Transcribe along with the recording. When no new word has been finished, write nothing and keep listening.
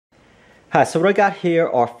Hi, so what I got here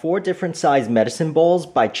are 4 different size medicine balls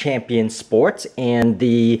by Champion Sports, and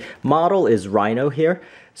the model is Rhino here.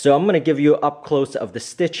 So I'm going to give you up close of the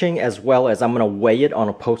stitching, as well as I'm going to weigh it on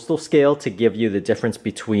a postal scale to give you the difference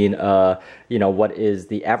between what is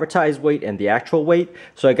the advertised weight and the actual weight.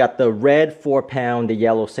 So I got the red 4 pound, the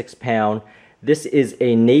yellow 6 pound. This is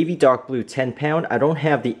a navy dark blue 10 pound. I don't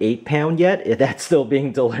have the 8 pound yet. That's still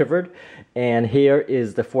being delivered. And here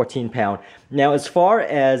is the 14 pound. Now, as far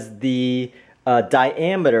as the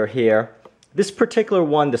diameter here, this particular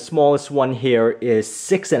one, the smallest one here, is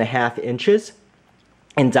 6.5 inches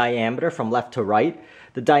in diameter from left to right.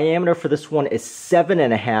 The diameter for this one is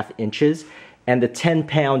 7.5 inches, and the 10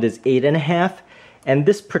 pound is 8.5. And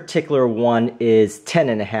this particular one is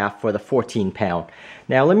 10.5 for the 14 pound.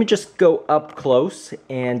 Now let me just go up close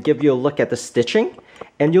and give you a look at the stitching.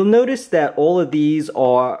 And you'll notice that all of these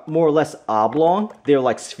are more or less oblong. They're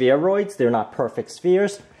like spheroids. They're not perfect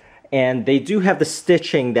spheres. And they do have the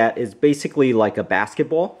stitching that is basically like a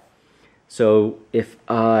basketball. So if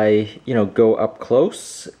I, go up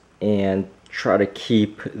close and try to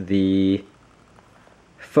keep the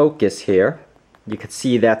focus here, you can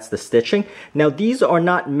see that's the stitching. Now these are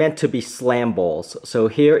not meant to be slam balls. So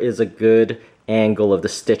here is a good angle of the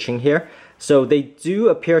stitching here. So they do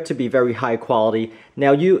appear to be very high quality.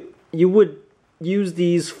 Now you would use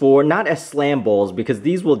these for not as slam balls, because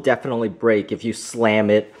these will definitely break if you slam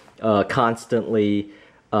it constantly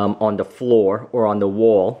on the floor or on the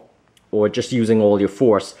wall, or just using all your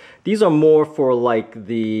force. These are more for like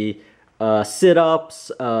the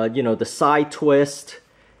sit-ups, the side twist,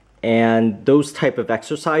 and those type of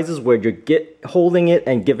exercises where you're holding it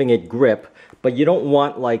and giving it grip. But you don't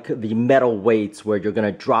want like the metal weights where you're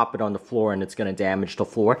gonna drop it on the floor and it's gonna damage the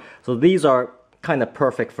floor. So these are kind of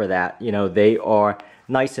perfect for that. They are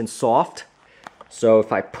nice and soft. So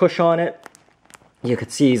if I push on it, you can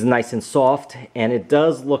see it's nice and soft, and it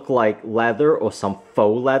does look like leather or some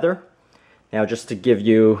faux leather. Now just to give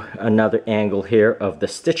you another angle here of the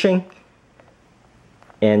stitching,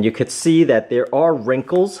 and you could see that there are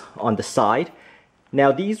wrinkles on the side.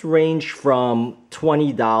 Now these range from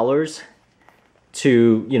 $20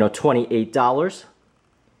 to $28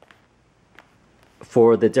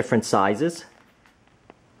 for the different sizes.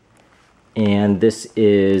 And this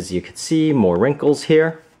is, you can see, more wrinkles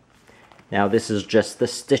here. Now this is just the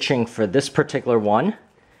stitching for this particular one.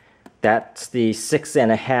 That's the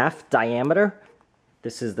 6.5 diameter.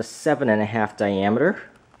 This is the 7.5 diameter.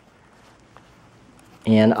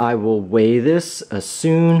 And I will weigh this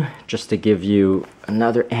soon, just to give you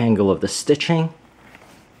another angle of the stitching.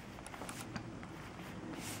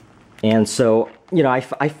 And so, I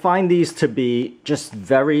find these to be just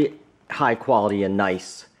very high quality and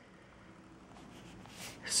nice.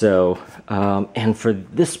 So, and for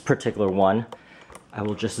this particular one, I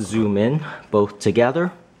will just zoom in both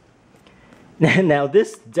together. Now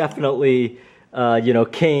this definitely,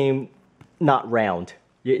 came not round.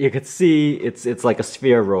 You could see it's like a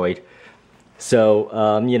spheroid. So,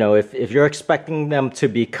 if you're expecting them to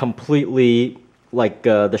be completely like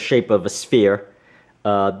the shape of a sphere,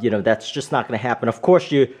 that's just not going to happen. Of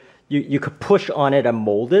course, you could push on it and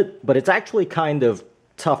mold it, but it's actually kind of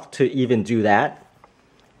tough to even do that.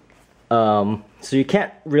 So you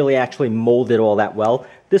can't really actually mold it all that well.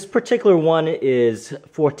 This particular one is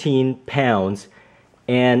 14 pounds,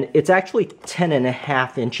 and it's actually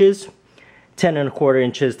 10.5 inches, 10.25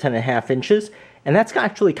 inches, 10.5 inches, and that's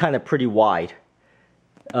actually kind of pretty wide.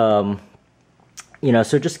 So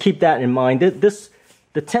just keep that in mind.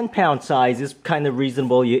 The 10 pound size is kind of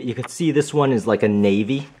reasonable. You can see this one is like a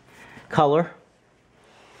navy color.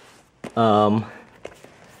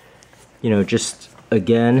 Just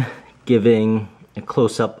again, giving a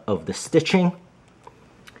close-up of the stitching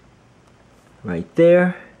right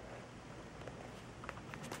there.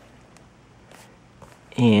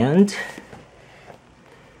 And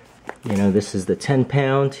this is the 10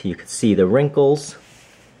 pound. You can see the wrinkles,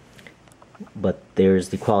 but there's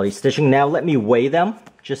the quality stitching. Now let me weigh them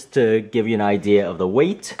just to give you an idea of the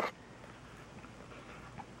weight.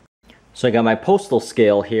 So I got my postal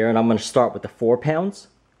scale here, and I'm going to start with the 4 pounds.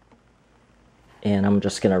 And I'm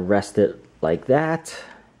just going to rest it like that.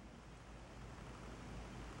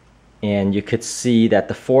 And you could see that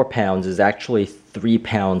the 4 pounds is actually 3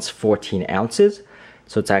 pounds 14 ounces.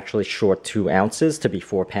 So it's actually short 2 ounces to be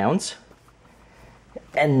 4 pounds.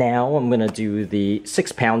 And now I'm going to do the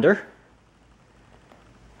 6 pounder.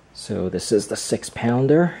 So this is the 6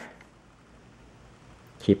 pounder.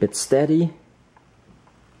 Keep it steady.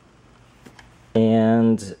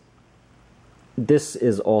 And this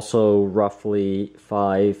is also roughly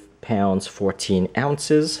 5 pounds 14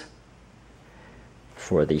 ounces.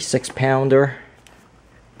 for the 6-pounder.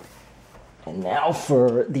 And now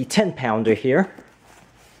for the 10-pounder here,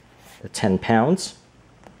 the 10 pounds.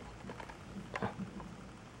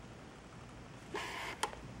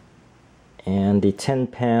 And the 10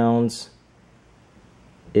 pounds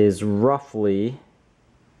is roughly,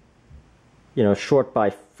 you know, short by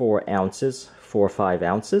 4 ounces, 4 or 5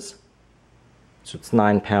 ounces. So it's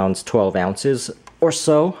 9 pounds, 12 ounces or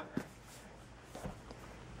so.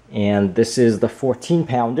 And this is the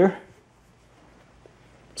 14-pounder.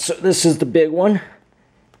 So this is the big one.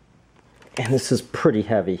 And this is pretty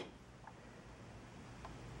heavy.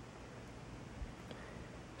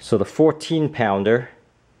 So the 14-pounder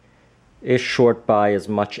is short by as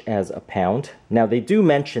much as a pound. Now they do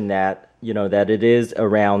mention that, you know, that it is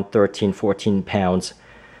around 13, 14 pounds.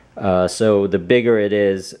 So the bigger it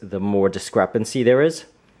is, the more discrepancy there is.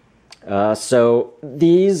 So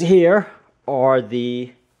these here are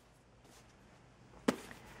the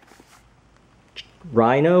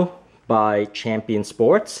Rhino by Champion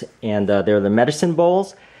Sports, and they're the medicine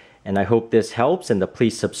balls. And I hope this helps, and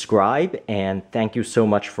please subscribe, and thank you so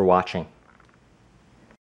much for watching.